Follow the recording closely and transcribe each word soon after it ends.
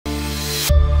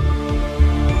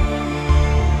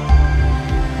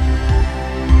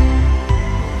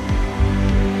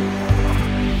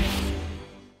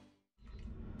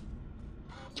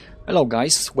Hello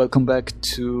guys, welcome back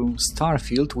to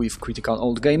Starfield with Critical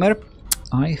Old Gamer.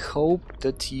 I hope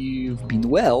that you've been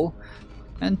well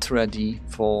and ready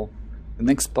for the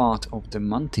next part of the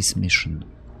Mantis mission.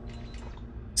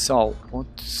 So, what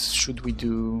should we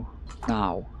do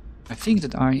now? I think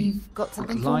that I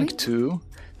would like to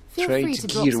trade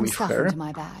gear with her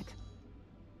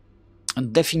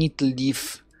and definitely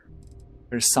leave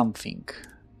her something.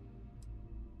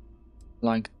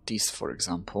 Like this, for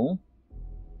example.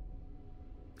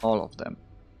 All of them.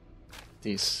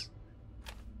 This.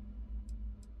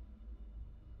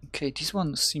 Okay, this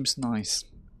one seems nice.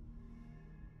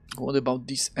 What about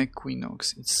this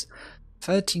Equinox? It's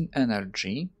 13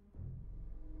 energy.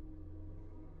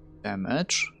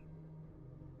 Damage.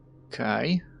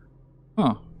 Okay.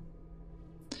 Huh.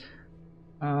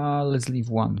 Let's leave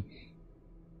one.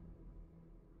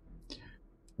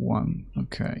 One,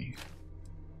 okay.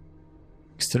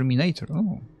 Exterminator,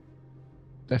 oh.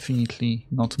 Definitely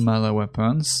not melee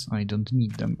weapons. I don't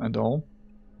need them at all.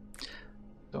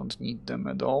 Don't need them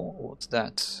at all. What's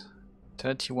that?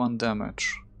 31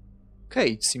 damage.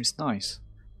 Okay, it seems nice.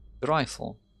 The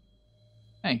rifle.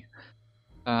 Hey.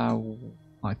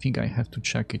 I think I have to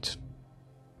check it.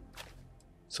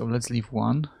 So let's leave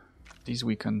one. This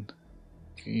we can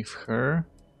give her.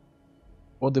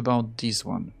 What about this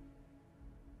one?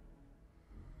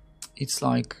 It's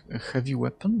like a heavy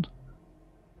weapon.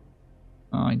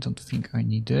 I don't think I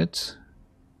need it.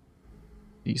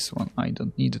 This one I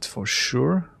don't need it for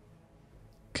sure.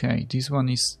 Okay, this one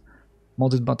is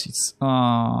modded, but it's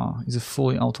a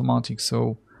fully automatic,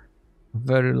 so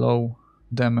very low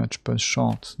damage per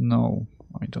shot. No,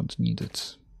 I don't need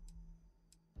it.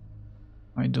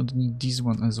 I don't need this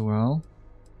one as well.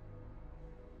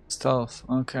 Stealth,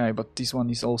 okay, but this one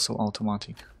is also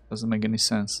automatic. Doesn't make any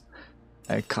sense.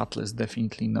 Cutlass,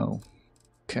 definitely no.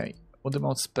 Okay. What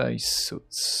about space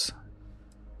suits?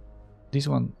 This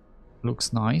one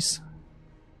looks nice.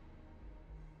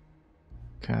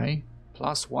 Okay,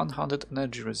 plus 100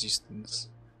 energy resistance.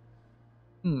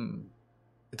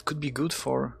 It could be good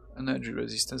for energy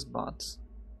resistance, but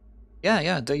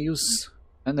yeah, they use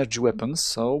energy weapons,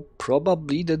 so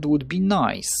probably that would be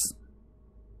nice.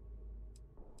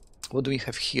 What do we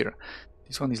have here?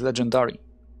 This one is legendary.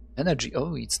 Energy,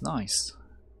 oh, it's nice.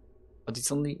 But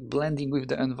it's only blending with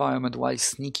the environment while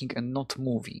sneaking and not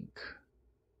moving.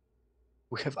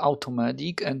 We have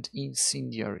Automedic and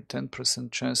Incendiary,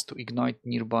 10% chance to ignite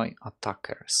nearby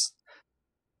attackers.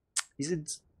 Is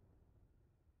it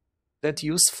that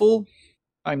useful?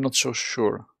 I'm not so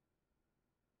sure.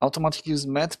 Automatic use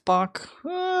Medpack?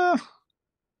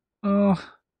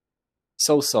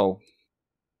 So.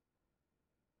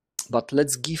 But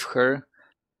let's give her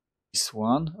this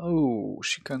one. Oh,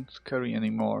 she can't carry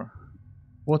anymore.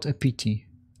 What a pity.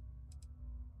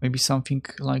 Maybe something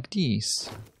like this.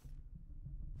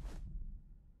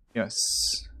 Yes.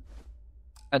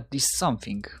 At least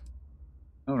something.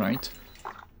 Alright.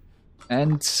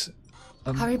 And...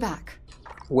 hurry back.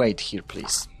 Wait here,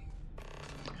 please.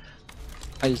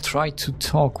 I'll try to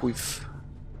talk with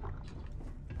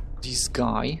this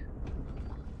guy.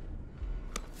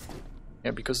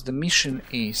 Yeah, because the mission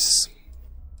is...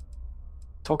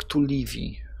 talk to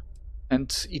Levy.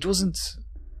 And it wasn't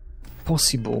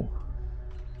possible.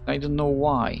 I don't know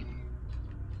why.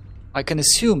 I can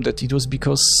assume that it was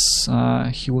because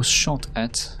he was shot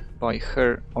at by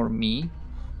her or me,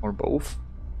 or both.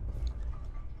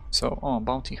 So, oh,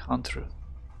 bounty hunter,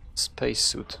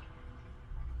 spacesuit.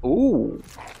 Oh,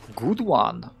 good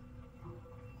one.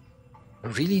 A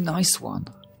really nice one.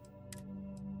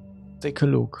 Take a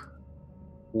look.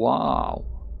 Wow.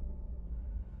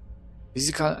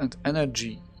 Physical and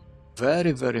energy,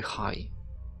 very, very high.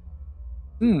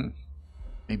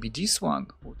 Maybe this one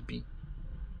would be.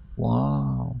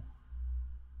 Wow.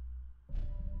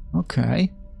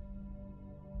 Okay.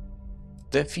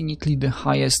 Definitely the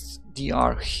highest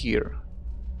DR here.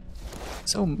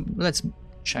 So let's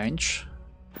change.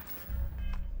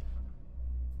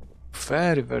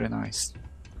 Very, very nice.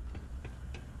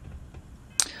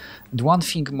 And one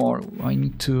thing more, I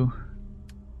need to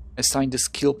assign the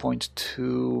skill point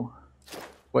to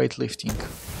weightlifting.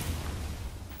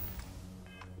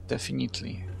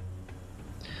 Definitely.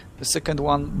 The second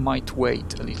one might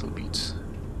wait a little bit.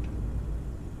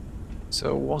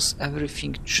 So was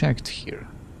everything checked here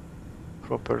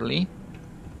properly?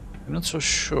 I'm not so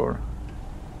sure.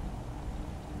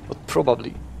 But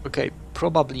probably. Okay,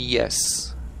 probably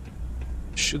yes.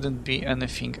 Shouldn't be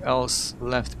anything else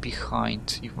left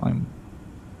behind if I'm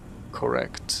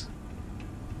correct.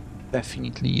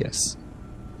 Definitely yes.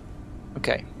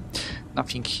 Okay,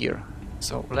 nothing here.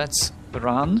 So let's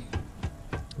run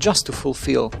just to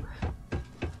fulfill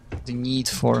the need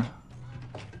for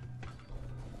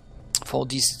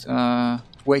this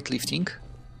weightlifting.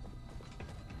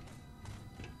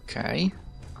 Okay.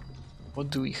 What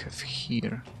do we have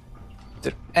here? Is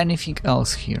there anything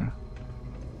else here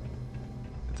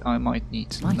that I might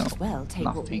need? Might no, as well take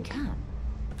what we nothing. can.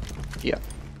 Yeah.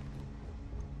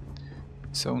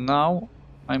 So now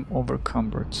I'm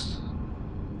overcumbered.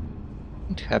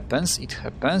 It happens,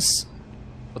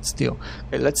 but still.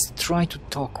 Okay, let's try to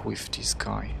talk with this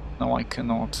guy. No, I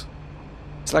cannot.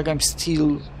 It's like I'm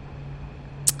still...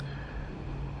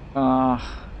 I'm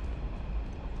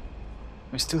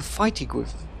still fighting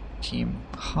with him.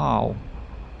 How?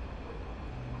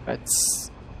 It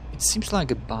seems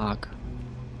like a bug.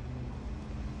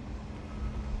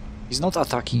 He's not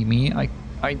attacking me.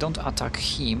 I don't attack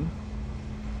him.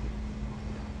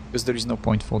 Because there is no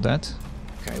point for that.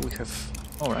 Okay, we have...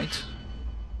 Alright.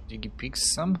 Diggy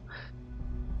picks some.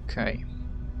 Okay.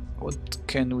 What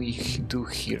can we do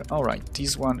here? Alright,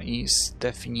 this one is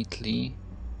definitely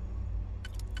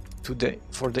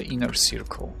for the inner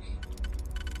circle.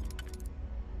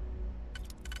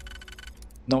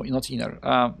 No, not inner,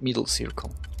 middle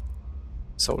circle.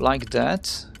 So like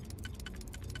that.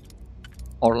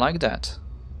 Or like that.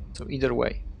 So either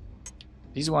way.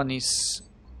 This one is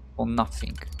for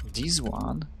nothing. This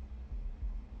one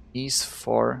is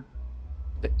for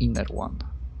the inner one.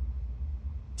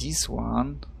 This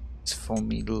one is for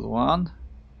middle one.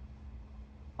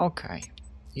 Okay.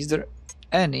 Is there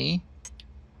any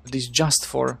that is just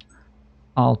for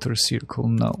outer circle?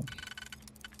 No.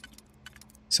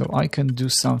 So I can do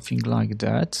something like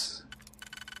that.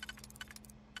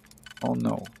 Oh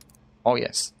no. Oh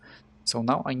yes. So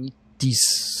now I need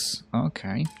this.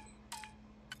 Okay.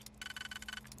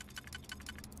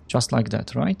 Just like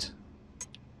that, right?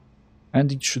 And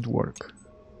it should work.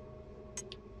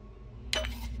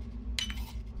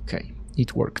 Okay,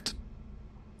 it worked.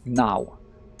 Now,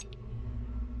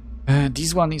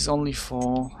 this one is only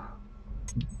for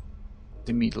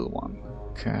the middle one.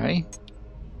 Okay.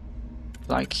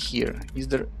 Like here. Is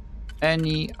there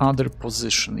any other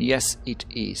position? Yes, it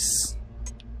is.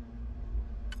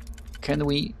 Can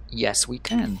we? Yes, we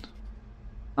can.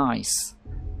 Nice.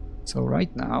 So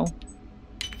right now,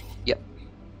 yep.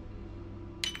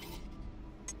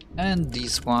 And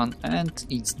this one, and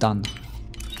it's done.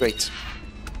 Great.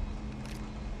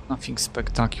 Nothing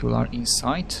spectacular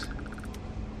inside,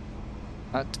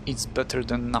 but it's better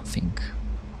than nothing.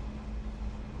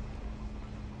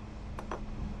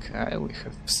 Okay, we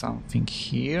have something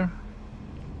here,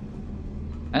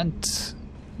 and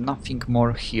nothing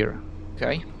more here.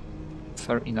 Okay,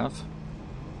 fair enough.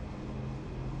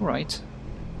 Alright.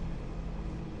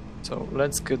 So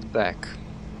let's get back.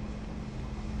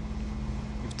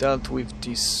 We've dealt with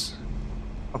this.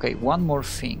 Okay, one more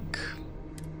thing.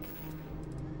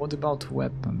 What about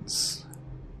weapons?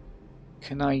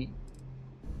 Can I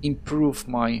improve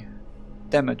my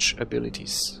damage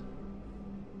abilities?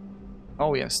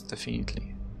 Oh yes,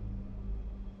 definitely.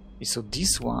 So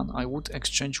this one I would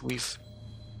exchange with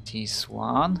this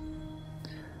one.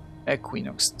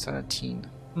 Equinox 13.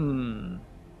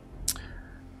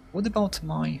 What about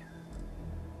my...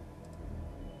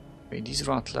 Okay, this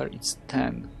Rattler, it's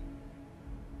 10.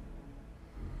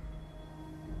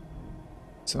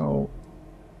 So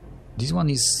this one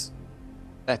is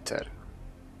better.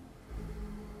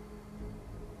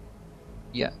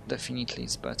 Yeah, definitely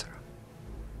it's better.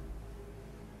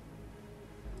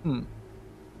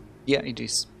 Yeah, it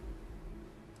is.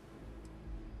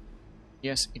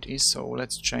 Yes, it is, so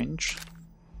let's change.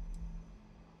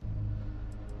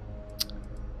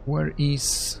 Where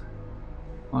is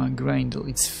my Grindel?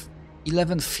 It's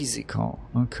 11 physical.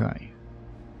 Okay.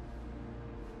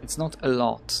 It's not a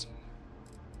lot.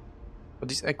 But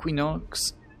this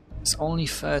Equinox is only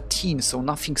 13, so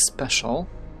nothing special.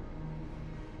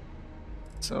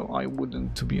 So I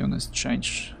wouldn't, to be honest,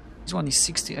 change. This one is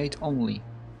 68 only.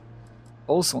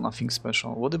 Also nothing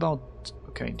special. What about...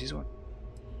 Okay, this one.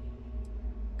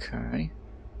 Okay.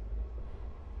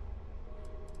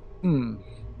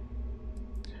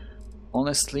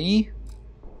 Honestly,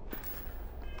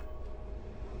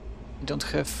 I don't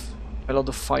have a lot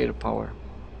of firepower.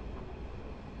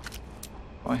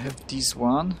 I have this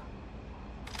one.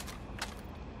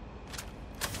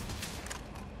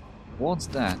 What's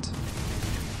that?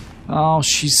 Oh,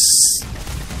 she's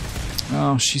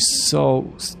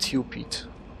so stupid.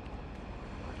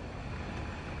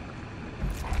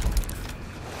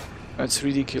 That's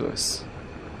ridiculous.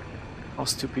 How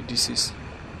stupid this is.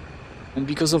 And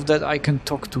because of that I can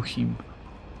talk to him.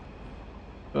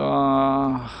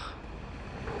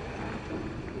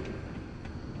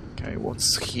 Okay,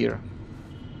 what's here?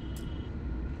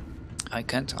 I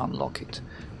can't unlock it.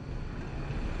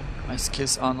 My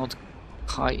skills are not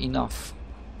high enough.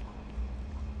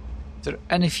 Is there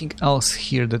anything else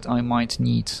here that I might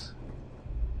need?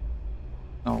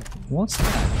 Oh, what's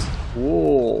that?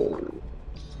 Whoa!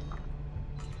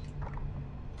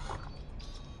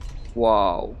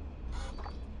 Wow.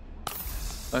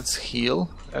 Let's heal.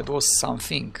 That was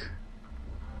something.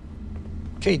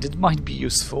 Okay, that might be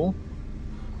useful.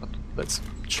 But let's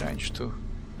change to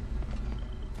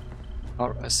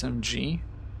our SMG.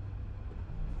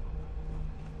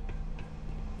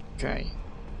 Okay.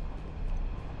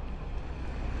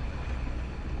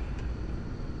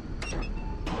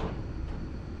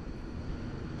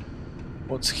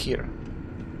 What's here?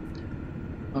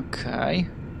 Okay.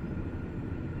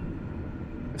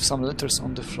 Have some letters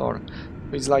on the floor.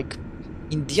 It's like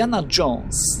Indiana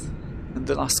Jones and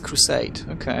the Last Crusade.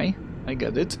 Okay, I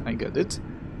get it, I get it.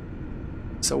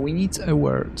 So we need a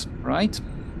word, right?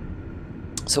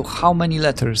 So how many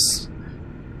letters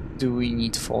do we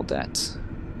need for that?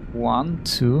 1,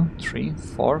 2, 3,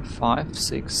 4, 5,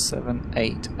 6, 7,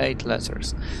 8. 8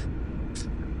 letters.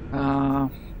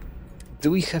 Do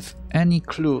we have any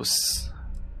clues?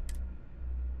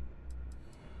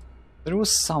 There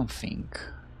was something.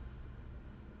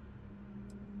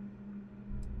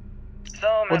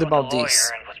 What about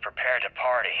this? And was prepared to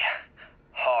party.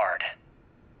 Hard.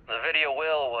 The video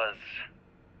will was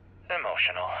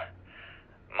emotional.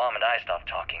 Mom and I stopped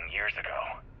talking years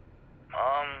ago.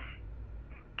 Mom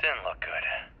didn't look good.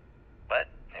 But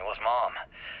it was Mom.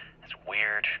 As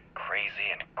weird,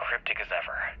 crazy, and cryptic as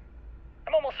ever.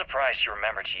 I'm almost surprised she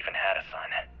remembered she even had a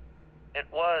son. It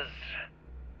was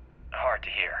hard to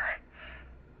hear.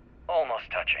 Almost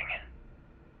touching.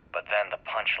 But then the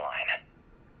punchline.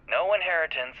 No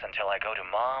inheritance until I go to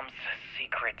Mom's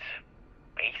secret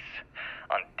base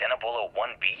on Denabolo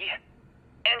 1B.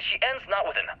 And she ends not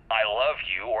with an I love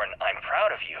you or an I'm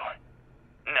proud of you.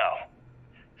 No.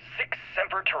 Sic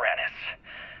semper tyrannis.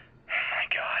 My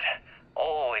God.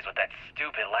 Always with that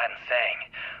stupid Latin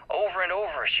saying. Over and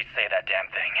over she'd say that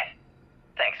damn thing.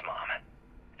 Thanks, Mom.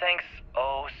 Thanks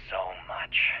oh so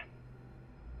much.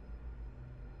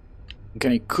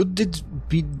 Okay, could it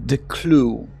be the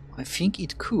clue? I think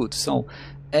it could. So,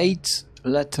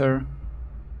 8-letter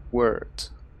word.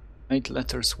 8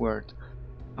 letters word.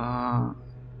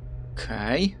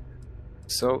 Okay.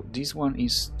 So, this one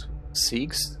is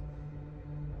 6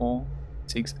 or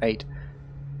 6, 8.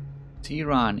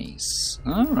 Tyrannies.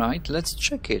 Alright, let's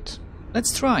check it.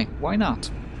 Let's try. Why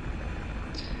not?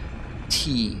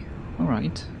 T.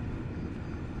 Alright.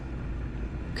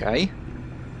 Okay.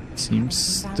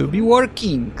 Seems to be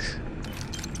working.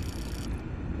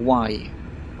 Y.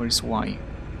 Where is Y?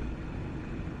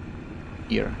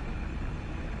 Here.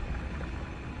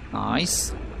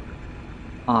 Nice.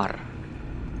 R.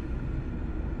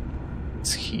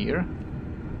 It's here.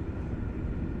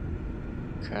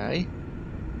 Okay.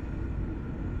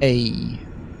 A.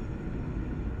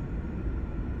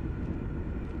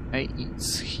 A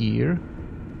is here.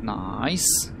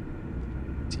 Nice.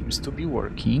 Seems to be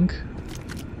working.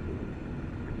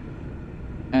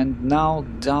 And now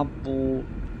double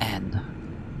N.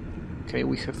 Okay,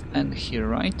 we have N here,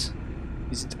 right?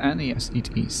 Is it N? Yes,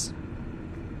 it is.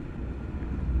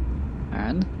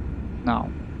 And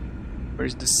now, where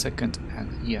is the second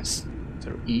N? Yes,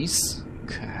 there is.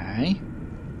 Okay.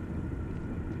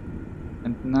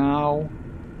 And now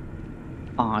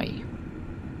I.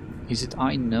 Is it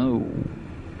I? No,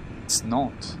 it's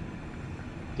not.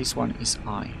 This one is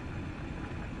I.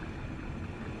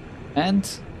 And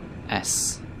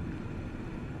S.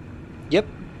 Yep.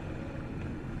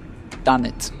 Done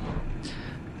it.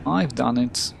 I've done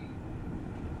it.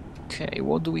 Okay,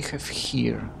 what do we have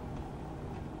here?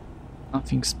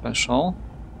 Nothing special.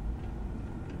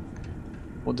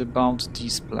 What about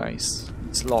this place?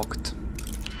 It's locked.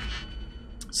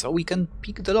 So we can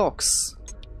pick the locks.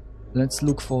 Let's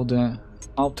look for the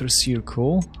outer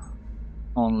circle.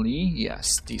 Only,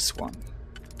 yes, this one.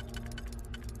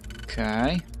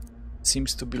 Okay.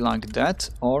 Seems to be like that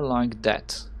or like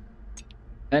that.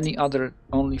 Any other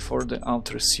only for the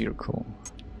outer circle.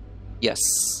 Yes.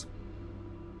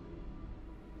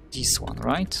 This one,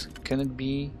 right? Can it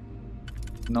be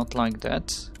not like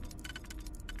that?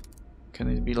 Can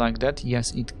it be like that?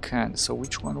 Yes, it can. So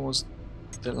which one was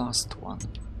the last one?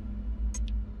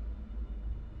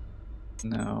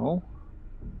 No.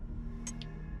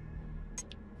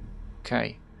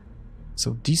 Okay.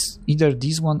 So this, either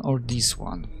this one or this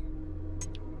one.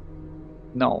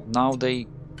 No, now they...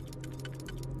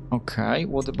 Okay,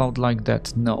 what about like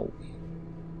that? No.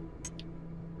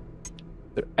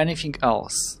 Is there anything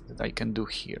else that I can do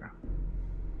here?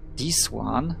 This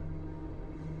one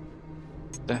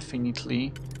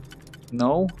definitely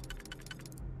no.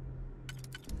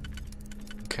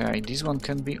 Okay, this one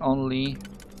can be only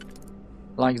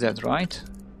like that, right?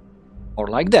 Or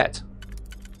like that.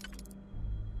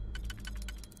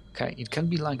 Okay, it can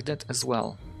be like that as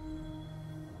well.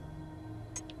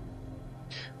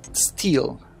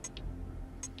 Still,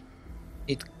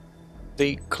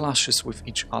 they clashes with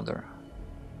each other.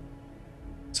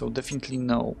 So definitely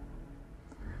no.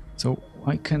 So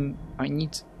I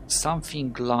need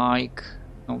something like,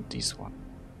 not this one.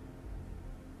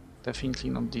 Definitely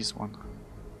not this one.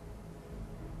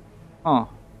 Oh.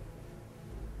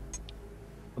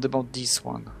 What about this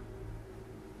one?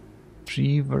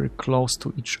 Three very close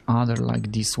to each other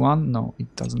like this one? No,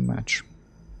 it doesn't match.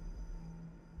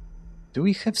 Do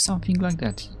we have something like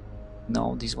that?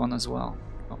 No, this one as well.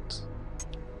 Not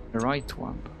the right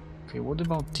one. Okay, what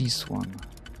about this one?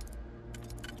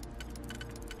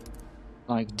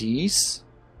 Like this.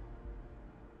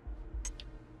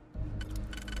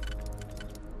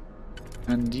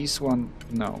 And this one,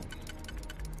 no.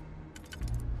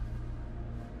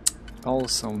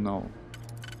 Also no.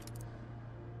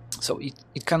 So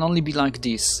it can only be like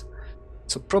this.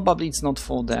 So probably it's not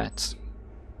for that.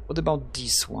 What about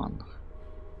this one?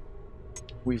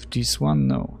 With this one?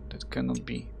 No, that cannot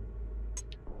be.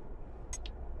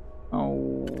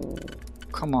 Oh,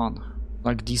 come on.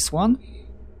 Like this one?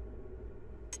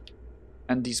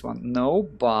 And this one? No,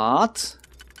 but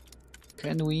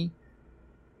can we?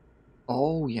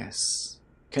 Oh, yes.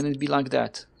 Can it be like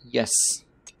that? Yes.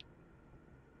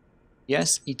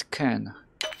 Yes, it can.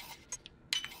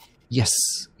 Yes,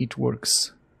 it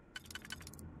works.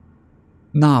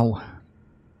 Now,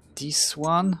 this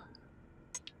one.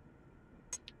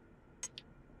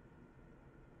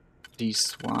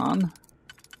 This one.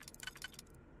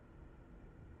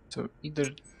 So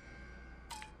either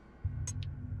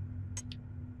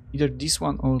this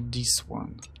one or this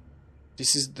one.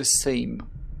 This is the same.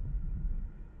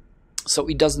 So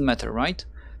it doesn't matter, right?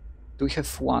 Do we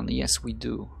have one? Yes, we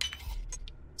do.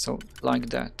 So like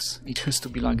that. It has to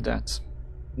be like that.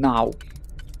 Now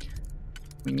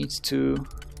we need to.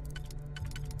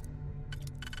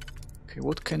 Okay,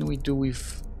 what can we do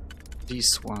with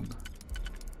this one?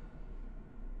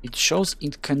 It shows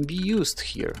it can be used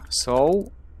here.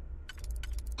 So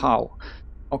how?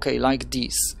 Okay, like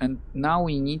this. And now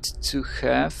we need to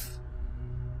have.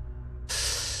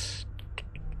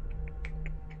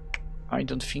 I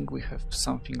don't think we have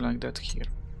something like that here.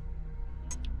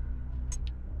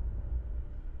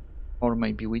 Or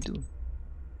maybe we do.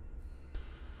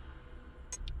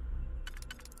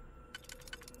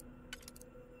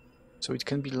 So it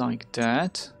can be like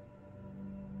that.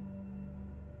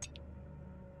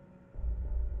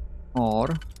 Or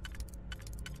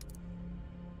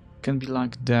can be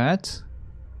like that.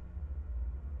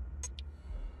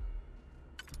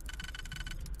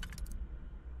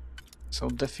 So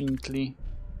definitely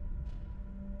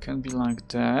can be like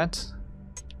that.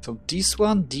 So this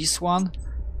one, this one,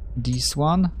 this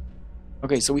one.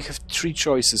 Okay, so we have three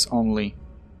choices only.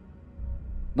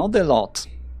 Not a lot,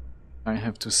 I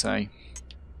have to say.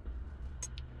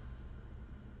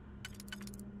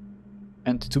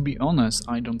 And to be honest,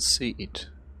 I don't see it.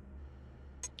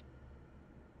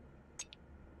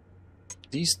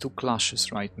 These two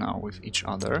clashes right now with each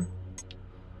other.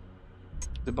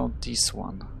 What about this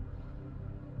one?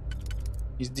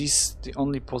 Is this the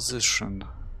only position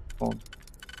for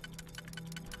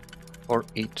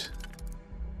it?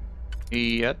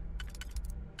 Yep.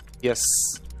 Yes.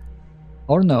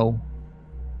 Or no.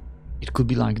 It could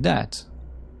be like that.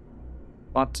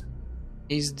 But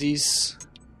is this...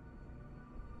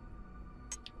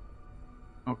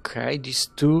 Okay, these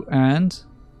two and...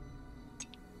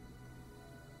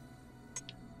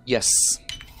 Yes.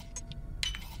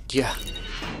 Yeah.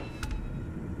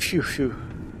 Phew, phew.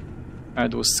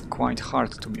 That was quite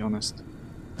hard, to be honest,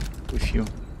 with you.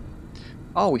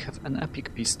 Oh, we have an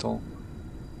epic pistol.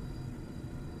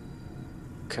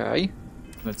 Okay,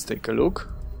 let's take a look.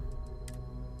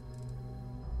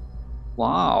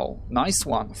 Wow, nice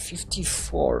one,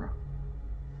 54.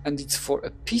 And it's for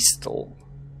a pistol.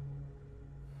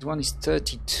 This one is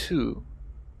 32,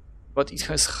 but it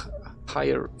has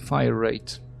higher fire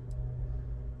rate.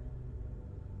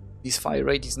 This fire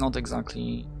rate is not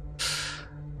exactly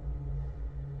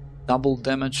double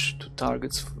damage to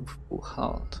targets with full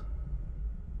health.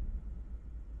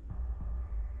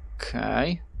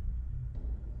 Okay.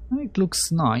 It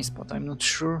looks nice, but I'm not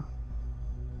sure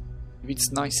if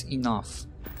it's nice enough.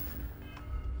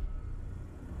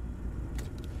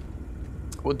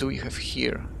 What do we have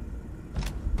here?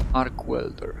 Arc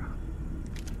welder.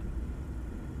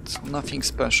 So nothing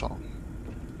special.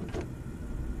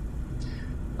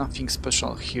 Nothing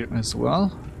special here as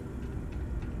well.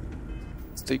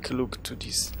 Let's take a look to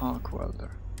this arc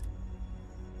welder.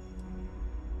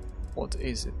 What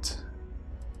is it?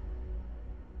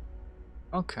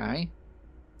 Okay.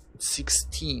 It's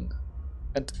 16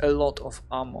 and a lot of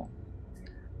ammo.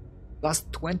 Plus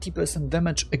 20%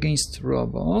 damage against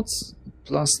robots,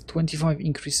 plus 25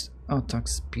 increased attack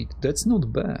speed. That's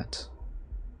not bad.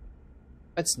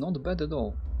 That's not bad at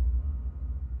all.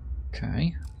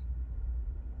 Okay.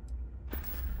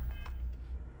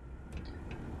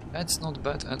 That's not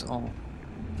bad at all.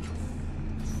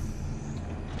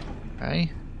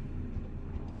 Okay.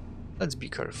 Let's be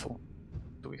careful.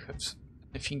 Do we have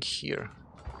anything here?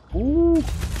 Ooh!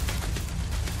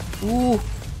 Ooh!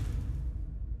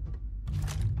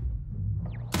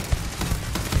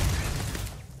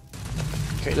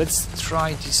 Okay, let's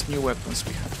try these new weapons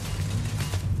we have.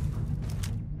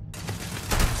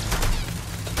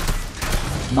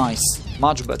 Nice,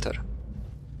 much better.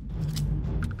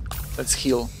 Let's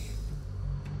heal.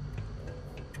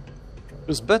 It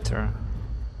was better.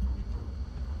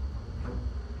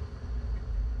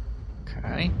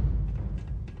 Okay.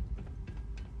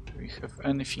 Do we have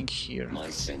anything here? My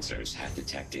sensors have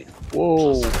detected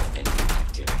Whoa! enemy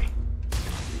activity.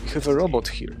 We have a robot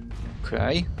here.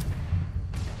 Okay.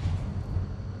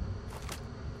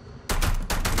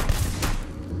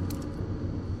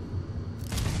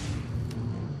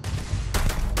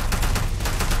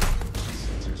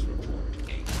 Sensors report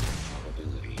a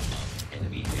probability of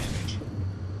enemy damage.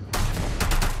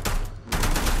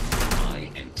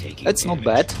 I am taking That's not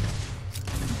damage. bad.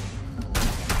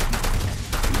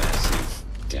 Massive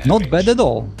damage. Not bad at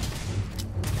all.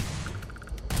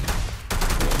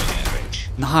 Damage.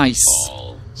 Nice.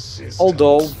 All systems.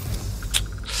 Although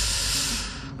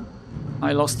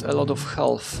I lost a lot of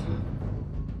health.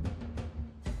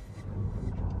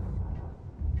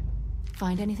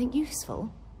 Find anything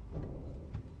useful?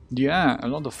 Yeah, a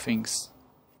lot of things.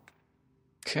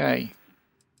 Okay.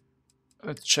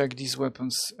 Let's check these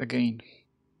weapons again.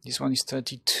 This one is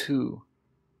 32.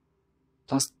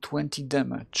 Plus 20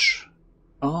 damage.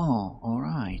 Oh,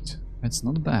 alright. That's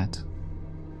not bad.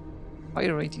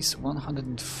 Fire rate is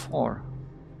 104.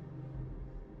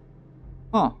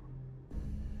 Oh.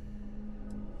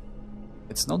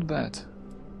 It's not bad.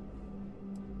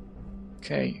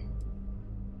 Okay.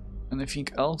 Anything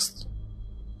else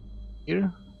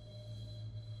here?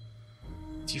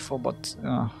 T4, but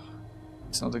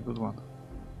it's not a good one.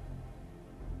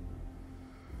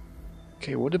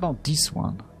 Okay, what about this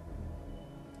one?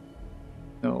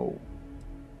 No.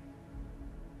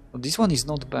 Oh, this one is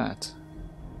not bad.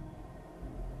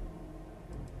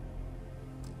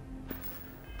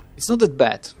 It's not that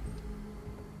bad.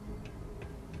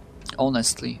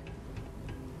 Honestly.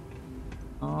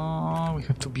 We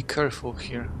have to be careful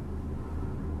here.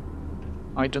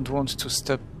 I don't want to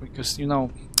step, because, you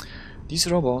know, these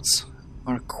robots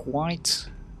are quite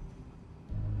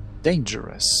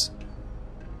dangerous.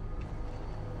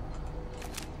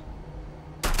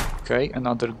 Okay,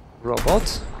 another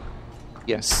robot.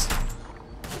 Yes.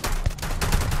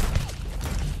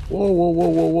 Whoa, whoa, whoa,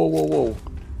 whoa, whoa, whoa, whoa.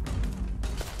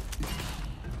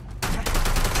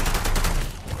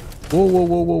 Whoa, whoa,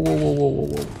 whoa, whoa, whoa, whoa, whoa,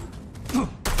 whoa, whoa.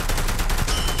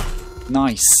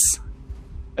 Nice.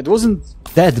 It wasn't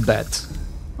that bad,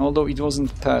 although it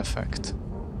wasn't perfect.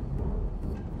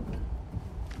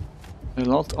 A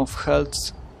lot of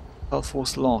health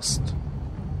was lost.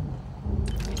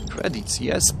 Credits,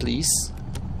 yes, please.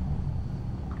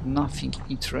 Nothing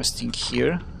interesting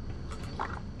here.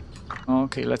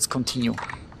 Okay, let's continue.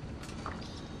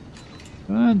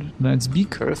 And let's be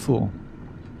careful.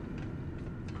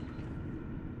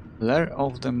 Lair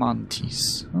of the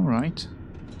Mantis. Alright.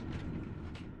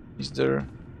 Is there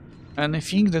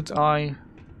anything that I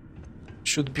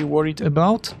should be worried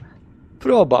about?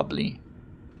 Probably.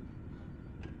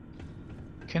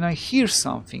 Can I hear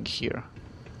something here?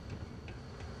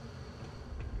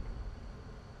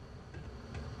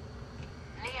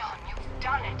 Leon, you've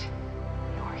done it.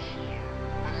 You're here.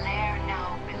 The lair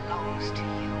now belongs to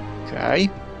you. Okay.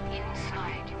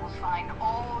 Inside, you will find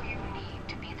all you need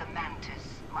to be the Mantis,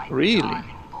 my Really? darling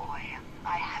boy.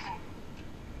 I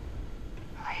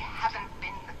haven't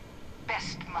been the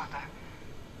best mother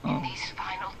in these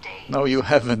final days. No, you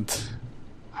haven't.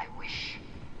 I wish.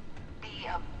 Be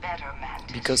a better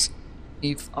Mantis. Because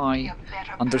if I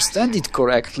understand it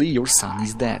correctly, your son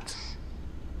is dead.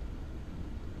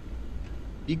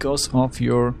 Because of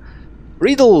your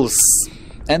riddles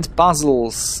and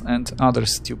puzzles and other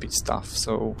stupid stuff.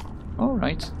 So,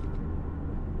 alright.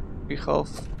 We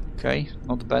have... Okay,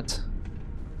 not bad.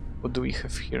 What do we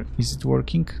have here? Is it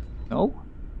working? No?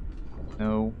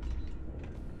 No.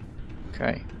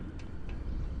 Okay.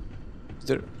 Is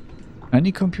there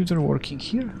any computer working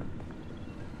here?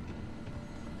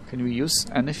 Can we use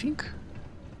anything?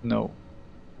 No.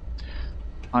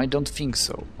 I don't think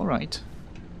so. Alright.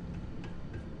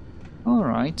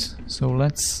 Alright, so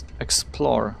let's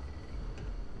explore.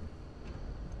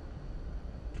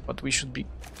 But we should be...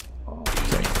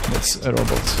 Okay, that's a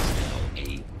robot.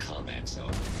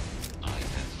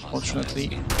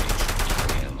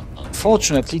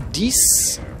 Fortunately,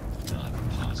 this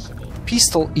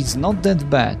pistol is not that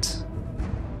bad.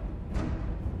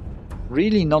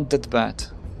 Really not that bad.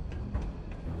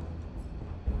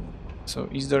 So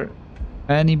is there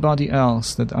anybody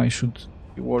else that I should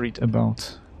be worried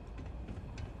about?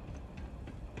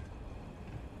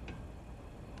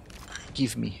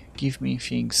 Give me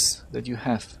things that you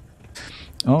have.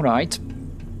 Alright.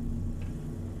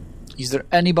 Is there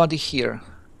anybody here?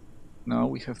 No,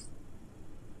 we have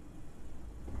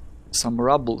some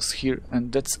rubbles here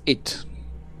and that's it.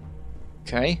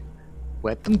 Okay.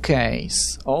 Weapon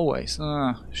case. Always.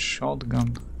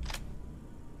 Shotgun.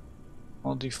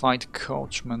 Modified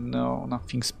coachman. No,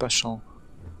 nothing special.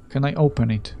 Can I open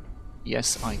it?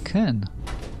 Yes, I can.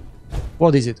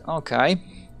 What is it? Okay.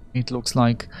 It looks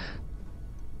like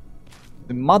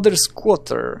the mother's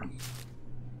quarter.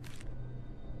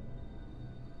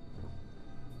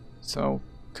 So,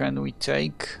 can we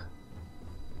take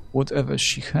whatever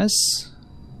she has?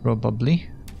 Probably.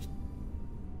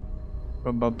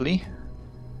 Probably.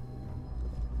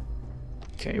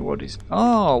 Okay, what is...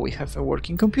 Oh, we have a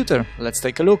working computer. Let's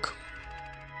take a look.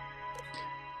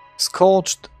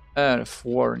 Scorched earth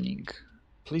warning.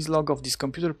 Please log off this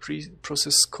computer.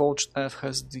 Process scorched earth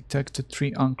has detected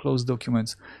 3 unclosed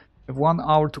documents. You have 1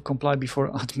 hour to comply before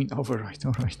admin override.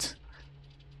 Alright.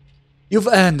 You've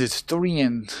ended,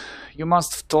 Torrent. You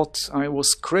must have thought I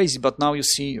was crazy, but now you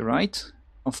see, right?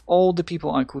 Of all the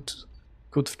people I could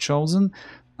have chosen,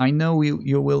 I know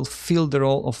you will fill the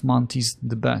role of Mantis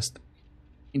the best.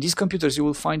 In these computers you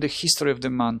will find the history of the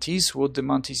Mantis. What the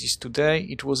Mantis is today,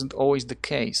 it wasn't always the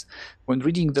case. When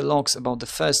reading the logs about the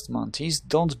first Mantis,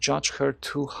 don't judge her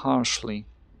too harshly.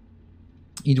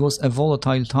 It was a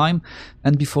volatile time,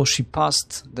 and before she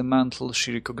passed the mantle,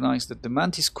 she recognized that the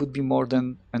Mantis could be more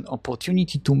than an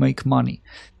opportunity to make money.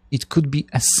 It could be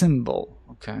a symbol,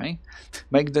 okay?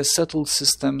 Make the settled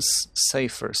systems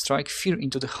safer. Strike fear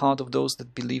into the heart of those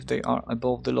that believe they are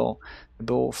above the law,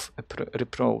 above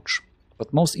reproach.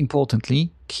 But most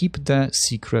importantly, keep the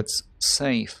secrets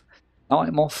safe. Now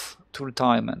I'm off to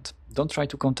retirement. Don't try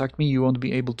to contact me, you won't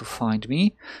be able to find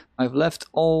me. I've left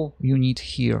all you need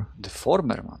here. The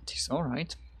former Mantis,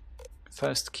 alright.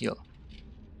 First kill.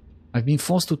 I've been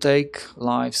forced to take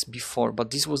lives before,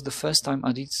 but this was the first time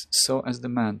I did so as the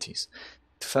Mantis.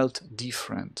 It felt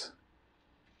different.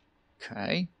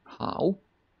 Okay, how?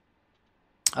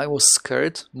 I was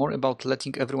scared, more about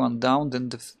letting everyone down than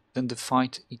the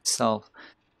fight itself.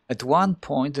 At one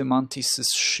point, the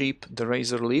Mantis' ship, the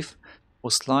Razor Leaf,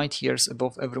 was light years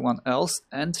above everyone else,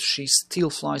 and she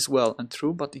still flies well and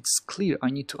true, but it's clear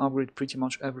I need to upgrade pretty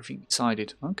much everything inside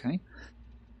it. Okay.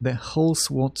 The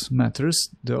hull's what matters,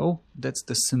 though, that's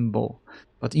the symbol.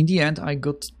 But in the end, I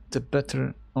got the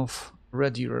better of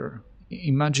Redirer.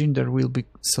 Imagine there will be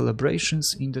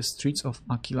celebrations in the streets of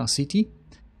Aquila City.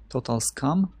 Total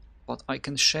scam, but I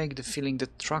can shake the feeling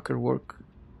that tracker work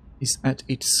is at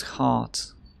its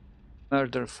heart.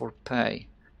 Murder for pay.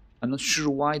 I'm not sure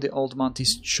why the old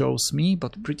Mantis chose me,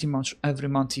 but pretty much every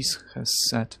Mantis has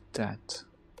said that.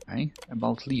 Okay,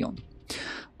 about Leon.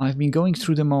 I've been going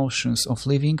through the motions of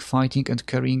living, fighting and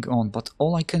carrying on, but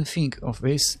all I can think of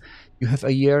is, you have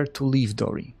a year to live,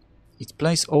 Dory. It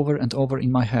plays over and over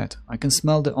in my head. I can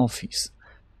smell the office.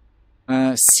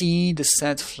 See the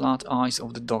sad flat eyes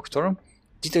of the doctor.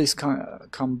 Details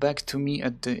come back to me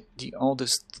at the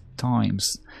oddest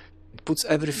times. It puts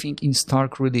everything in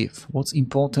stark relief. What's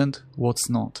important, what's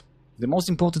not. The most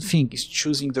important thing is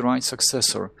choosing the right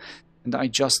successor. And I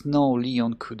just know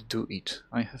Leon could do it.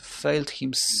 I have failed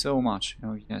him so much.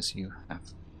 Oh yes, you have.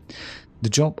 The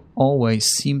job always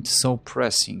seemed so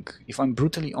pressing. If I'm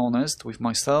brutally honest with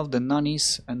myself, the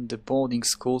nannies and the boarding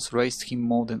schools raised him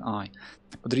more than I.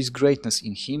 But there is greatness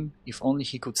in him, if only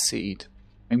he could see it.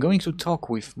 I'm going to talk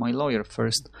with my lawyer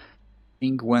first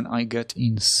thing when I get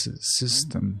in the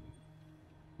system.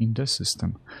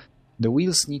 The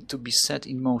wheels need to be set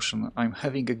in motion. I'm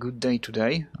having a good day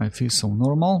today. I feel so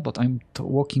normal, but I'm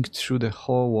walking through the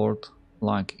whole world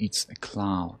like it's a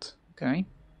cloud. Okay.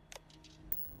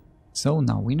 So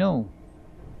now we know.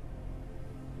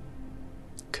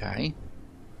 Okay.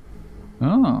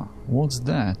 Ah, what's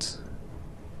that?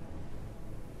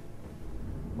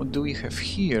 What do we have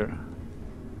here?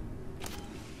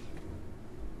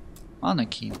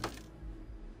 Mannequin.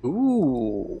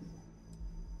 Ooh.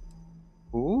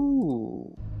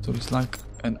 Ooh. So it's like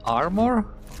an armor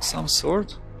of some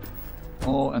sort?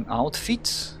 Or an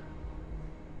outfit?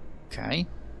 Okay.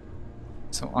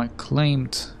 So I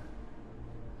claimed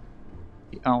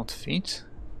the outfit.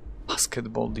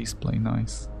 Basketball display,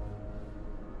 nice.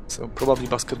 So probably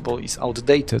basketball is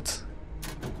outdated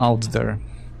out there.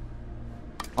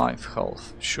 5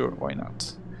 health, sure, why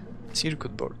not?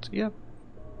 Circuit board, yeah.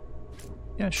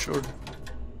 Yeah, sure.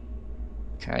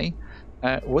 Okay.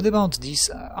 What about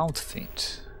this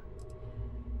outfit?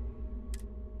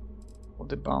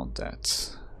 What about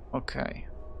that? Okay.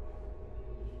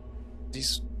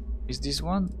 This is this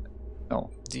one?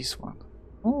 No, this one.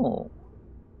 Oh.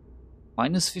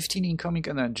 Minus 15 incoming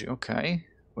energy, okay.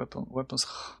 Weapons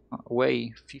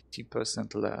weigh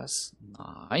 50% less.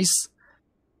 Nice.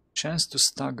 Chance to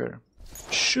stagger.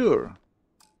 Sure.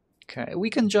 Okay, we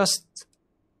can just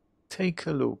take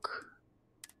a look.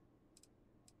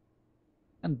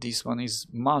 And this one is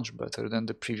much better than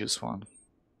the previous one.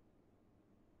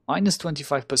 Minus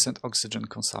 25% oxygen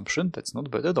consumption, that's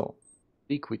not bad at all.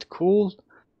 Liquid cooled.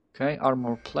 Okay,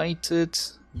 armor plated.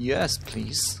 Yes,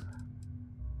 please.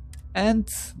 And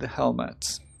the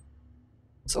helmet.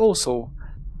 It's also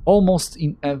almost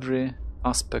in every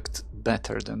aspect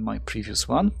better than my previous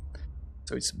one.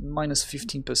 So it's minus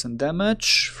 15%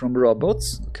 damage from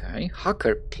robots. Okay,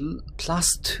 hacker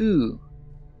plus 2.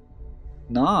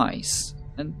 Nice.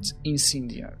 And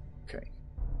incendiary. Okay.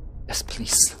 Yes,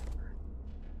 please.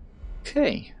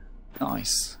 Okay,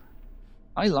 nice.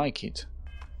 I like it.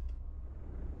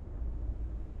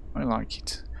 I like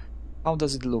it. How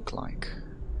does it look like?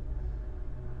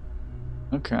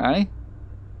 Okay.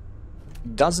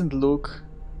 It doesn't look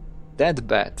that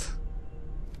bad.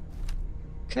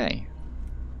 Okay.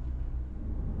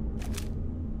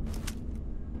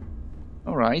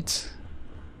 Alright.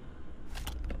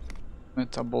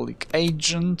 Metabolic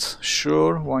agent,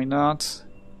 sure, why not?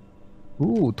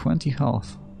 Ooh, 20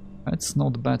 health. That's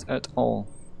not bad at all.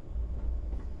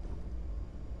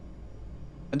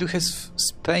 And we have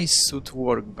spacesuit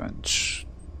workbench.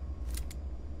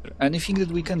 Is there anything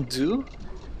that we can do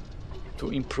to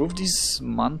improve this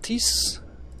Mantis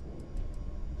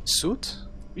suit?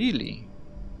 Really?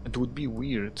 It would be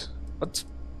weird, but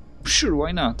sure,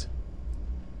 why not?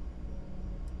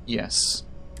 Yes.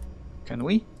 Can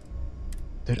we?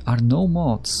 There are no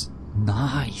mods.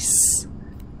 Nice.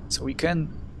 So we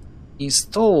can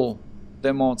install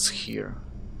the mods here.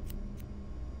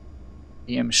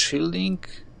 EM shielding,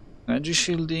 energy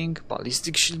shielding,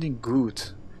 ballistic shielding, good.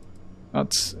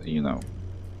 But, you know,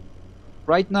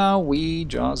 right now we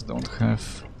just don't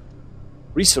have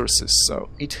resources, so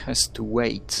it has to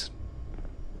wait.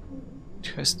 It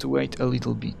has to wait a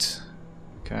little bit.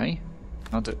 Okay,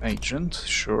 another agent,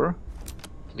 sure.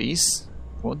 Please.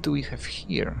 What do we have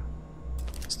here?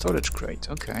 Storage crate,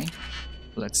 okay.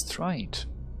 Let's try it.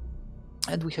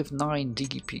 And we have 9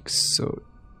 digipeaks, so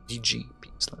DG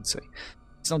peaks, let's say.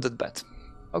 It's not that bad.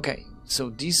 Okay,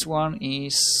 so this one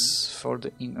is for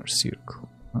the inner circle.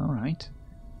 Alright.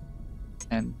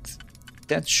 And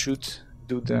that should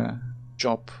do the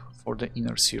job for the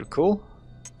inner circle.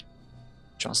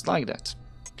 Just like that.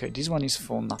 Okay, this one is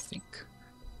for nothing.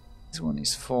 This one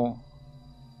is for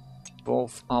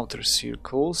both outer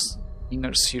circles,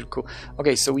 inner circle.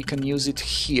 Okay, so we can use it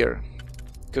here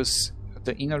because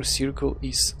the inner circle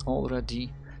is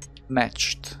already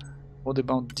matched. What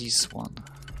about this one?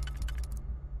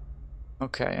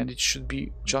 Okay, and it should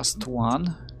be just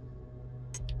one.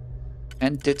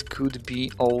 And that could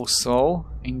be also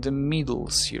in the middle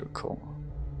circle.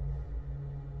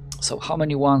 So how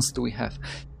many ones do we have?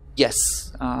 Yes,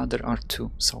 there are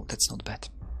 2, so that's not bad.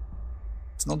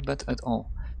 It's not bad at all.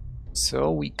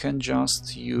 So we can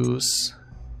just use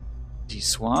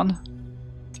this one.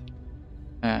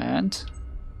 And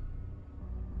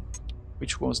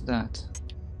which was that?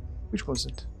 Which was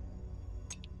it?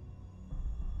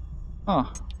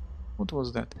 Ah, what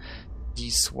was that?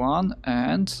 This one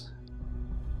and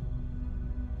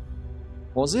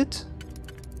was it?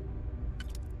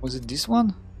 Was it this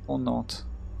one or not?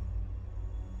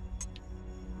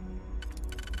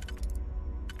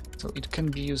 So it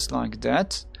can be used like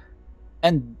that.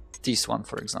 And this one,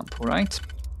 for example, right?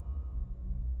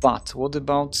 But what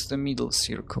about the middle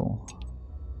circle?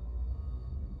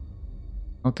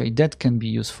 Okay, that can be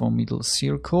used for middle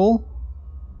circle.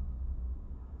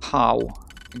 How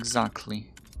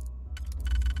exactly?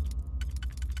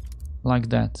 Like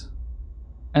that.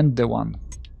 And the one.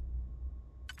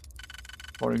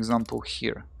 For example,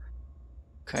 here.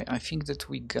 Okay, I think that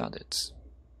we got it.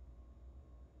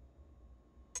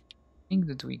 think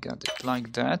that we got it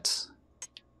like that.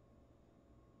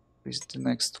 Where's the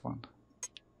next one?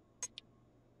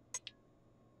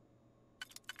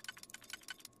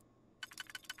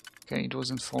 Okay, it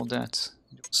wasn't for that.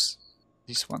 It was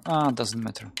this one. Ah, doesn't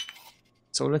matter.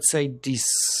 So let's say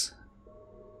this.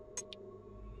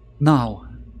 Now,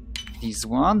 this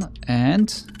one and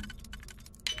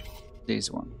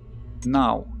this one.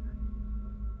 Now,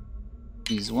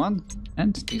 this one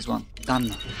and this one.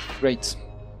 Done. Great.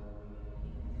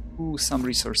 Ooh, some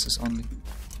resources only.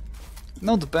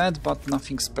 Not bad, but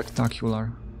nothing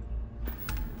spectacular.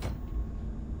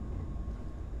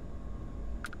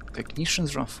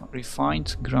 Technicians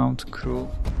refined ground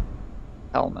crew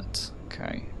helmet.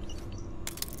 Okay.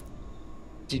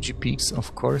 Digipeaks,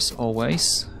 of course,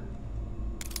 always.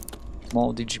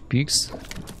 More digipeaks.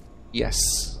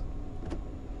 Yes.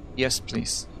 Yes,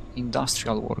 please.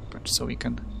 Industrial workbench, so we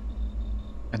can...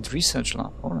 And research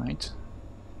lab, alright.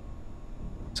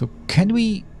 So can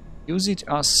we use it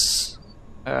as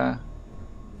a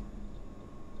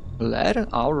lair,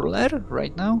 our lair,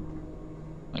 right now?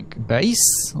 Like a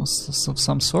base of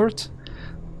some sort?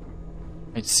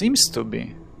 It seems to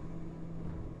be.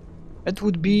 That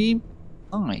would be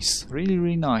nice, really,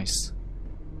 really nice.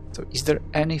 So is there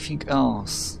anything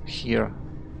else here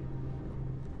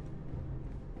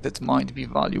that might be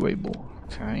valuable?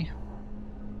 Okay.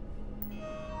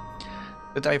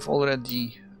 That I've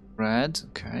already read.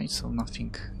 Okay, so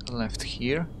nothing left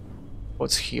here.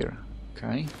 What's here?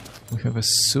 Okay, we have a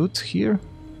suit here.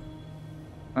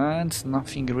 And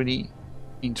nothing really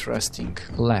interesting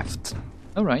left.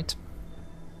 Alright.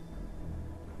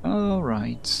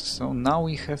 Alright, so now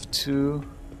we have to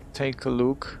take a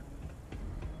look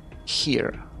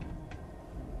here.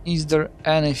 Is there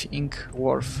anything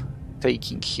worth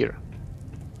taking here?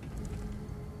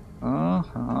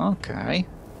 Okay.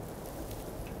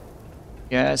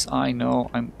 Yes, I know,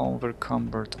 I'm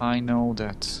overcumbered, I know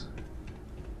that.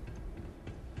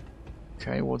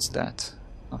 Okay, what's that?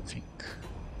 Nothing.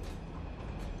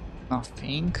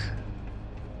 Nothing.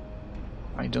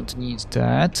 I don't need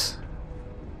that.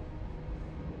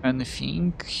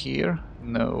 Anything here?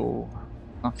 No.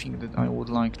 Nothing that I would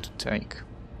like to take.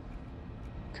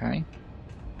 Okay.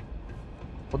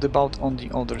 What about on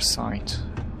the other side?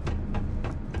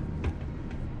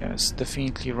 Yes,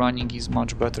 definitely running is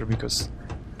much better because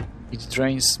it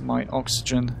drains my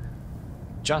oxygen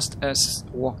just as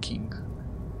walking.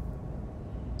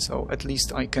 So at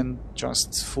least I can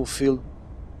just fulfill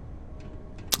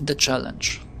the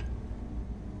challenge.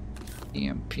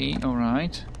 EMP,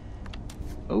 alright.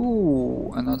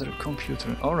 Oh, another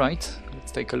computer. Alright,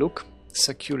 let's take a look.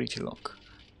 Security lock.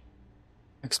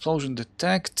 Explosion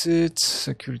detected.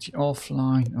 Security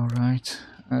offline. Alright.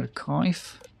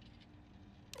 Archive.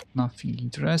 Nothing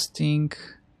interesting.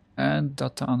 And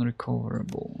data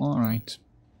unrecoverable. Alright.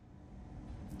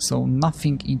 So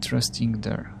nothing interesting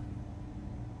there.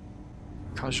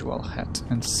 Casual hat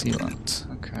and sealant.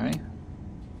 Okay.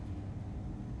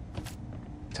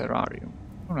 Terrarium.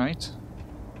 Alright.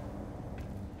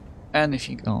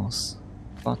 Anything else?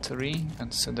 Battery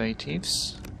and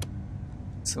sedatives.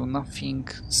 So nothing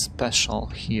special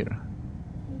here.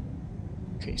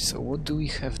 Okay, so what do we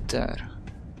have there?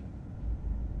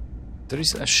 There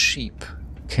is a ship.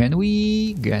 Can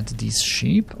we get this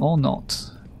ship or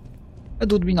not?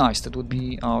 That would be nice. That would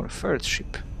be our third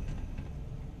ship.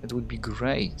 That would be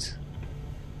great.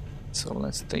 So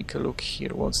let's take a look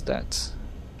here. What's that?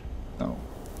 No.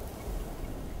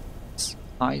 It's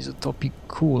isotopic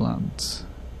coolant.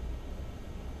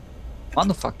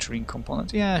 Manufacturing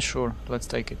component. Yeah, sure. Let's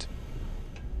take it.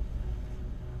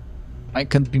 I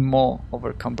can't be more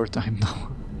overcumbered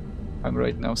I'm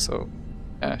right now, so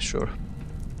yeah, sure.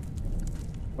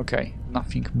 Okay,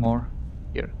 nothing more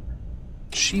here.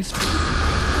 Shift.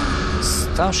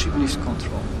 Starship lift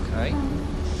control. Okay.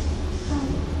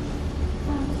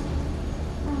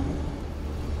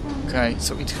 Okay,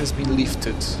 so it has been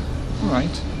lifted.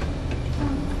 Alright.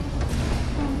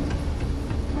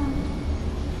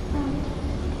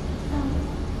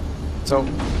 So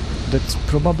that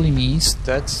probably means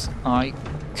that I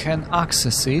can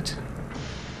access it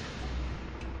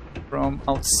from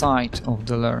outside of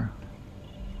the lair.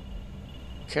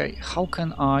 Okay, how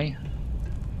can I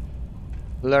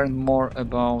learn more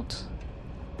about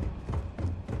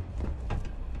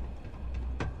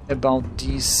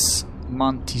this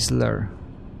Mantis lair?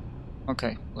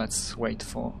 Okay, let's wait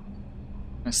for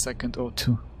a second or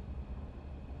two.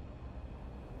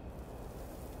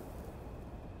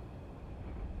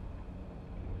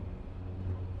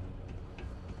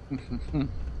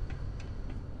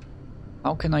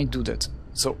 How can I do that?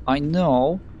 So I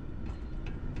know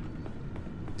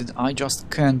that I just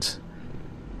can't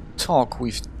talk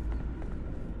with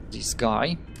this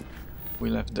guy we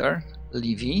left there,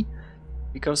 Levy,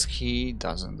 because he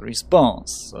doesn't respond.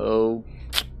 So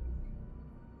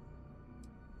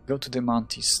go to the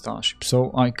Mantis starship.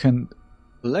 So I can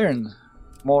learn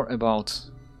more about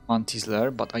Mantis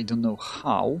lair, but I don't know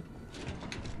how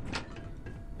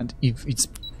and if it's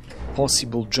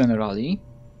possible generally.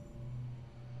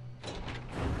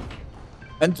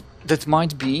 And that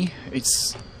might be,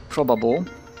 it's probable,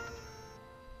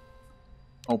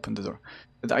 open the door,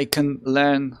 that I can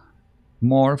learn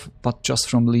more, but just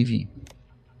from Levy.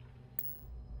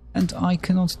 And I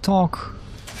cannot talk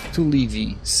to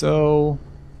Levy, so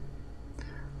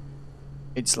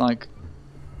it's like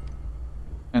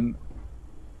an...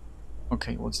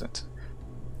 okay, what's that?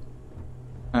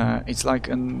 It's like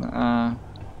an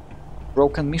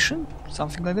broken mission?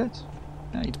 Something like that?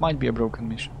 It might be a broken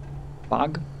mission.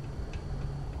 Bug?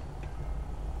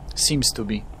 Seems to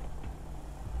be.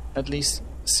 At least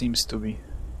seems to be.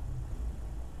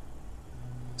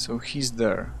 So he's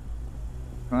there,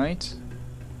 right?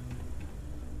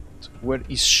 So where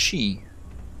is she?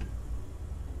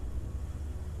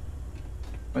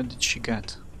 Where did she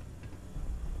get?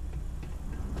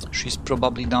 She's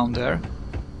probably down there.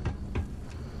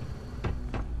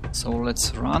 So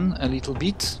let's run a little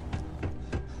bit.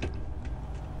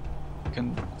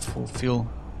 Can fulfill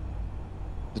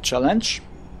the challenge.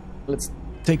 Let's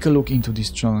take a look into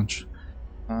this challenge.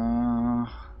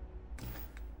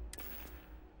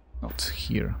 Not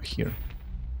here, here.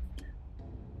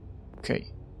 Okay.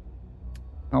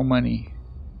 How many?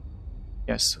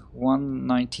 Yes,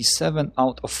 197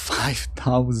 out of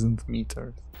 5,000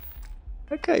 meters.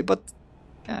 Okay, but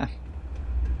yeah.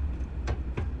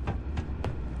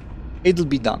 It'll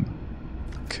be done.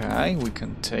 Okay, we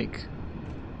can take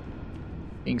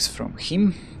things from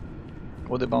him.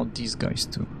 What about these guys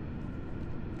too?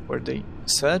 Were they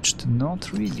searched?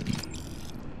 Not really.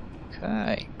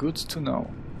 Okay, good to know.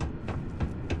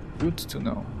 Good to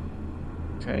know.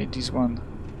 Okay, this one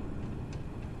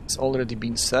has already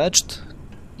been searched.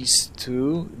 These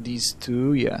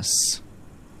two, yes.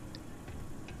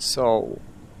 So,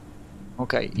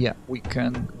 okay, yeah, we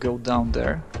can go down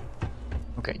there.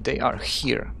 Okay, they are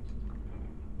here.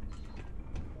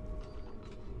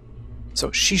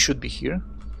 So she should be here.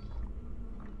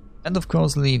 And of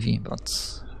course Levy, but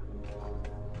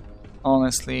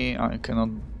honestly I cannot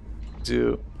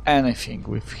do anything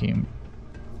with him.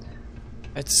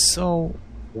 It's so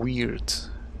weird.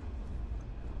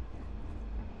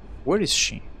 Where is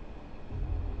she?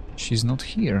 She's not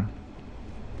here.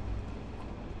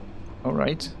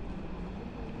 Alright.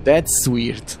 That's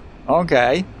weird.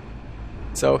 Okay.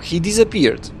 So he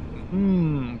disappeared.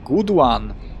 Good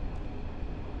one.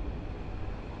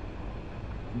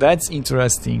 That's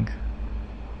interesting.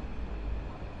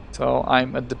 So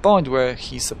I'm at the point where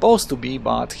he's supposed to be,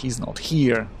 but he's not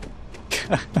here.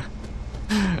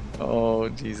 Oh,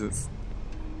 Jesus.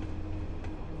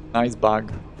 Nice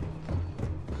bug.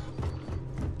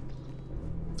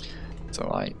 So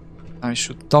I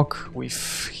should talk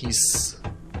with his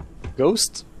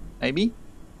ghost, maybe?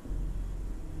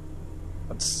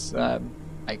 But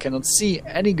I cannot see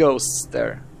any ghosts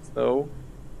there, so...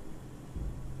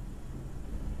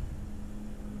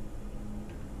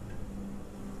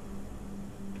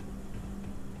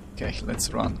 Okay,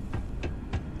 let's run.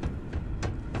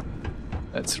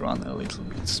 Let's run a little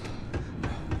bit.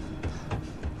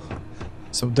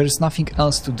 So there's nothing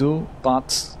else to do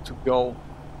but to go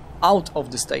out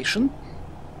of the station,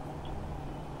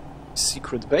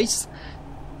 secret base,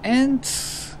 and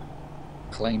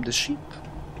claim the ship.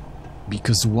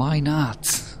 Because why not?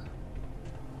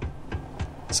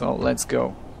 So let's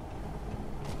go.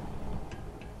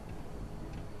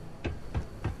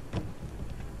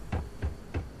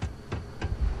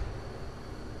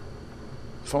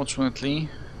 Fortunately,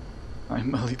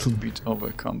 I'm a little bit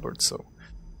overcumbered, so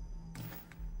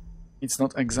it's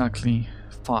not exactly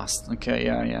fast. Okay,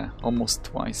 yeah, almost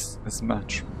twice as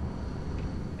much.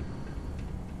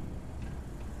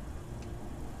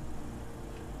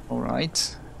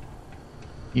 Alright.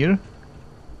 Here?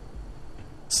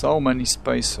 So many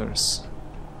spacers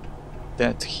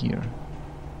dead here.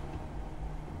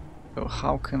 So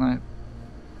how can I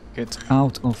get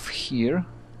out of here?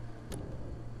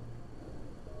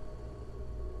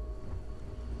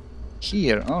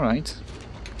 Here, alright.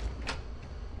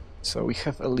 So we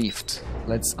have a lift.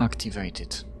 Let's activate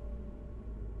it.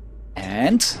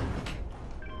 And...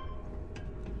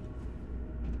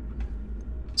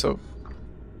 so...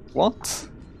 what?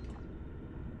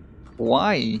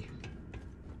 Why?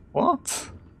 What?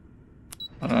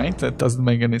 Alright, that doesn't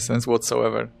make any sense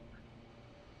whatsoever.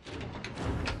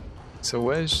 So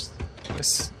where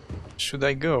should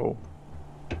I go?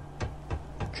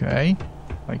 Okay,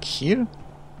 like here?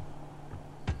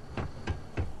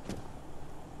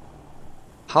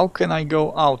 How can I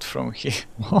go out from here?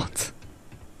 What?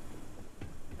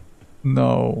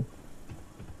 No.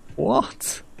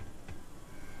 What?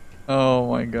 Oh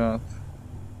my god.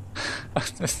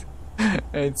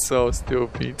 It's so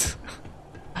stupid.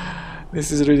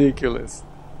 This is ridiculous.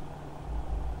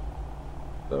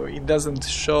 So it doesn't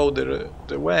show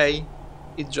the way,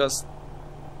 it just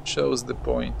shows the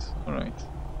point. Alright.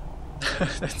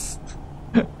 that's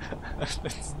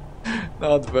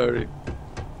not very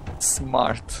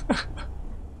smart.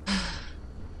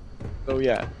 So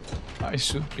yeah, I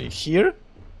should be here.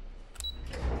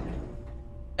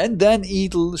 And then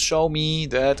it'll show me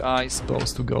that I'm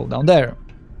supposed to go down there.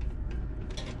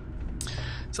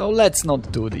 So let's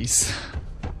not do this.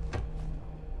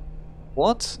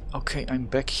 What? Okay, I'm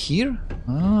back here?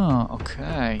 Ah,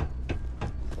 okay.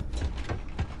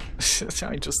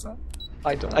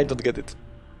 I don't get it.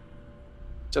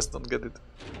 Just don't get it.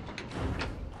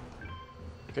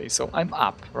 Okay, so I'm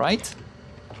up, right?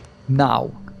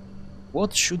 Now,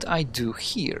 what should I do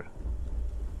here?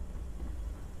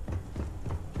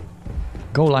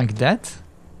 Go like that?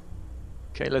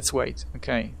 Okay, let's wait.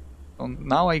 Okay. So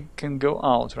now I can go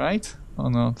out, right?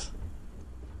 Or not?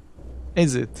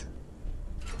 Is it?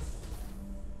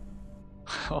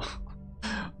 Oh,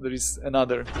 there is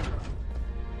another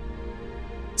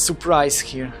surprise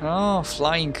here. Oh,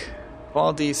 flying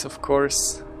bodies, of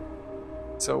course.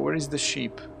 So where is the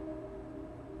ship?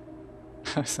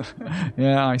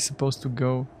 Yeah, I'm supposed to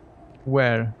go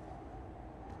where?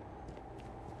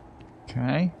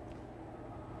 Okay.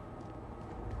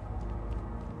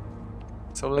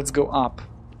 So let's go up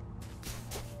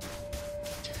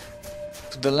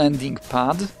to the landing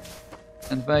pad,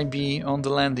 and maybe on the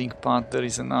landing pad there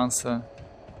is an answer.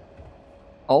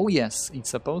 Oh yes, it's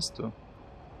supposed to.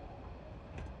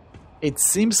 It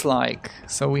seems like.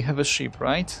 So we have a ship,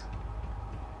 right?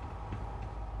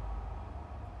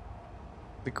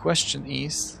 The question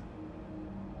is,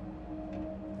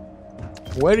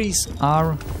 where is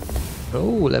our...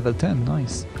 Oh, level 10,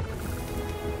 nice.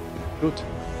 Good.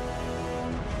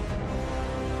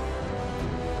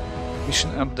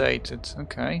 Mission updated,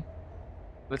 okay.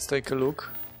 Let's take a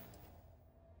look.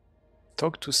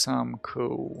 Talk to some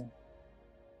crew.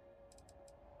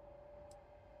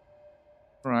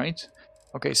 Right.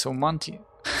 Okay, so Monty...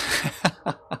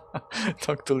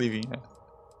 Talk to Livy.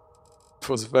 It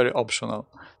was very optional.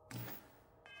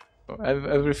 So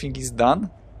everything is done,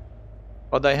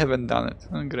 but I haven't done it.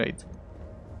 Oh, great.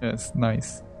 Yes,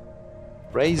 nice.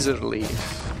 Razor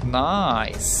leaf.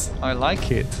 Nice. I like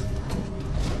it.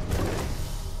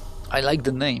 I like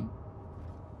the name.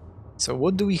 So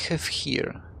what do we have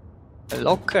here? A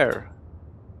locker.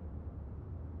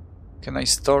 Can I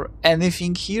store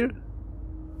anything here?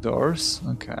 Doors.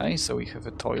 Okay, so we have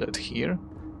a toilet here.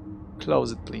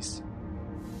 Close it, please.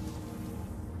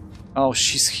 Oh,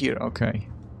 she's here. Okay,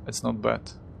 that's not bad.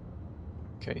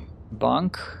 Okay,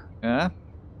 bunk. Yeah.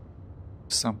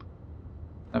 Some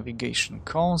navigation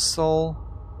console.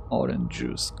 Orange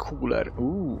juice. Cooler.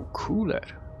 Ooh, cooler.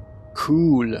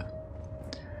 Cool.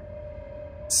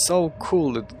 So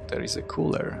cool that there is a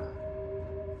cooler.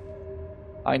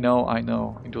 I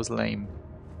know, it was lame.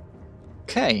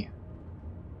 Okay.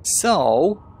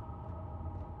 So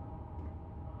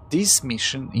this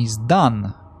mission is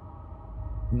done.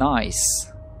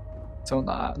 Nice. So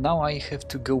now I have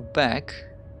to go back.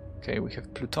 Okay, we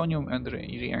have plutonium and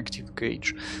reactive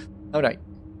gauge. Alright,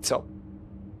 so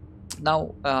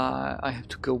now I have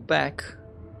to go back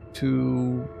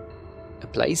to a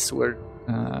place where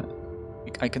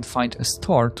I can find a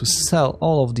store to sell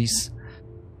all of these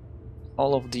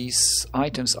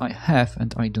items I have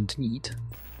and I don't need.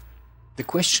 The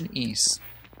question is,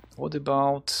 what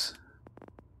about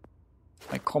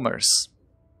my commerce?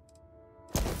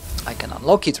 I can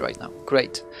unlock it right now.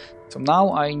 Great. So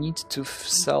now I need to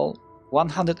sell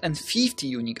 150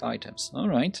 unique items.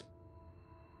 Alright.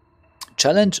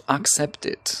 Challenge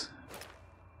accepted.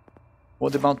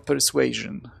 What about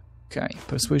persuasion? Okay,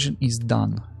 persuasion is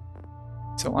done.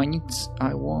 So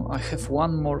I have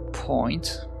one more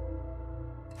point.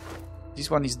 This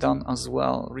one is done as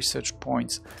well. Research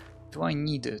points. Do I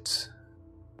need it?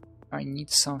 I need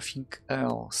something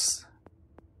else.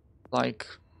 Like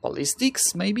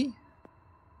ballistics, maybe?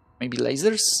 Maybe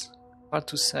lasers? Hard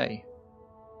to say.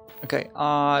 Okay,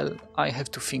 I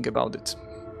have to think about it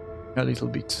a little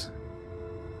bit.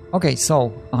 Okay,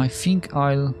 so I think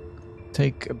I'll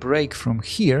take a break from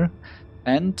here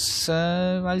and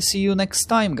I'll see you next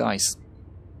time, guys.